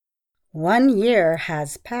1 year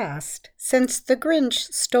has passed since the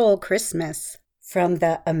Grinch stole Christmas from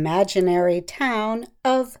the imaginary town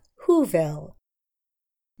of Whoville.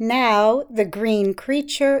 Now the green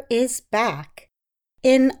creature is back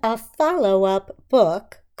in a follow-up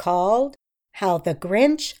book called How the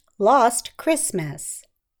Grinch Lost Christmas.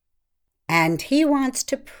 And he wants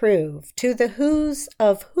to prove to the Whos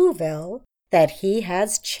of Whoville that he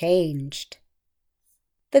has changed.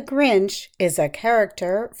 The Grinch is a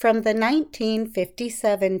character from the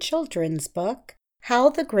 1957 children's book, How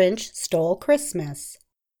the Grinch Stole Christmas,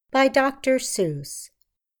 by Dr. Seuss.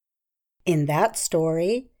 In that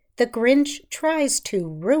story, the Grinch tries to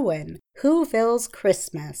ruin Whoville's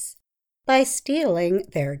Christmas by stealing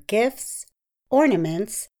their gifts,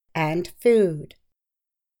 ornaments, and food.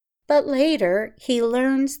 But later, he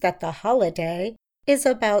learns that the holiday is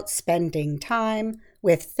about spending time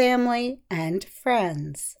with family and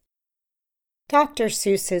friends. Dr.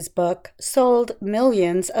 Seuss's book sold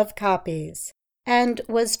millions of copies and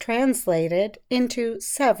was translated into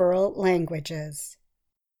several languages.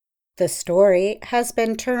 The story has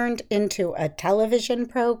been turned into a television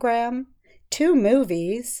program, 2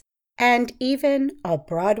 movies, and even a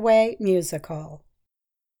Broadway musical.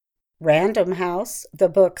 Random House, the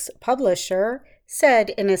book's publisher, said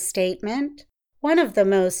in a statement, "One of the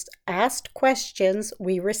most asked questions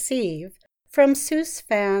we receive from Seuss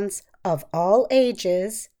fans of all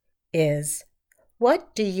ages is,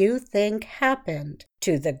 what do you think happened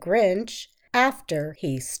to the Grinch after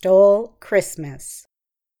he stole Christmas?"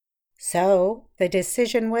 So the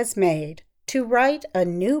decision was made to write a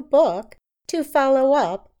new book to follow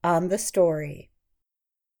up on the story.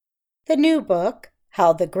 The new book,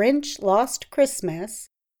 How the Grinch Lost Christmas,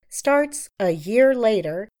 starts a year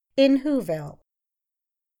later in Whoville.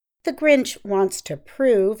 The Grinch wants to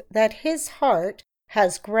prove that his heart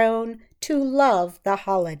has grown to love the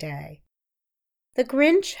holiday. The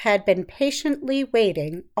Grinch had been patiently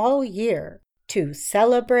waiting all year to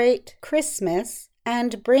celebrate Christmas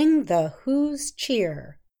and bring the Who's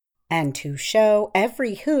cheer, and to show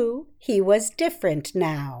every Who he was different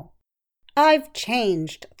now. "I've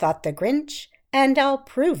changed," thought the Grinch, "and I'll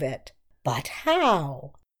prove it. But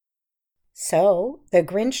how?" So the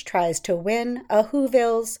Grinch tries to win a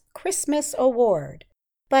Whoville's Christmas Award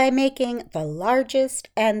by making the largest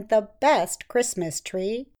and the best Christmas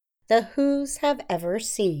tree the Whos have ever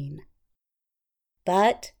seen.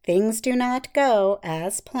 But things do not go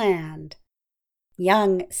as planned.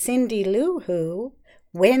 Young Cindy Lou Who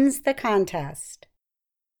wins the contest.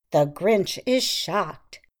 The Grinch is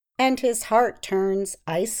shocked, and his heart turns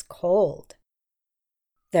ice cold.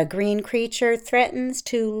 The green creature threatens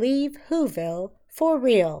to leave Whoville for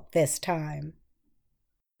real this time.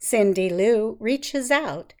 Cindy Lou reaches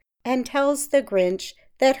out and tells the Grinch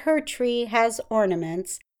that her tree has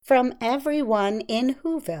ornaments from everyone in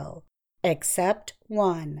Whoville, except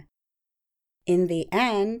one. In the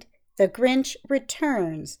end, the Grinch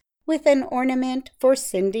returns with an ornament for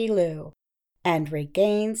Cindy Lou and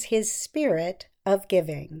regains his spirit of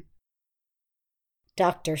giving.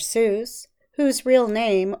 Dr. Seuss, whose real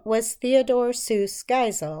name was Theodore Seuss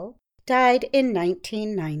Geisel, died in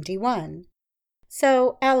 1991.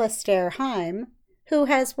 So Alastair Haim, who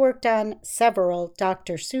has worked on several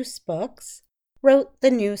Dr. Seuss books, wrote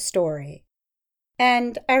the new story,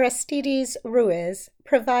 and Aristides Ruiz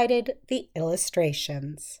provided the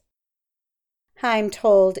illustrations. Haim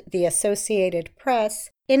told the Associated Press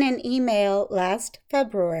in an email last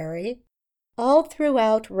February, "All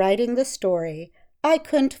throughout writing the story, I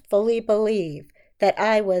couldn't fully believe that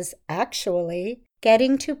I was actually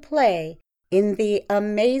getting to play in the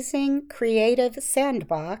amazing creative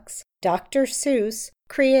sandbox Dr. Seuss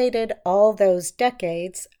created all those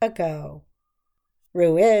decades ago."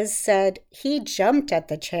 Ruiz said he jumped at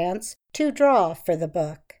the chance to draw for the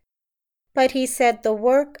book, but he said the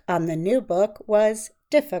work on the new book was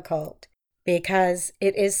difficult because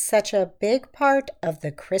it is such a big part of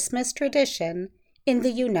the Christmas tradition in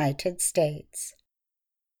the United States.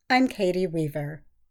 I'm Katie Weaver.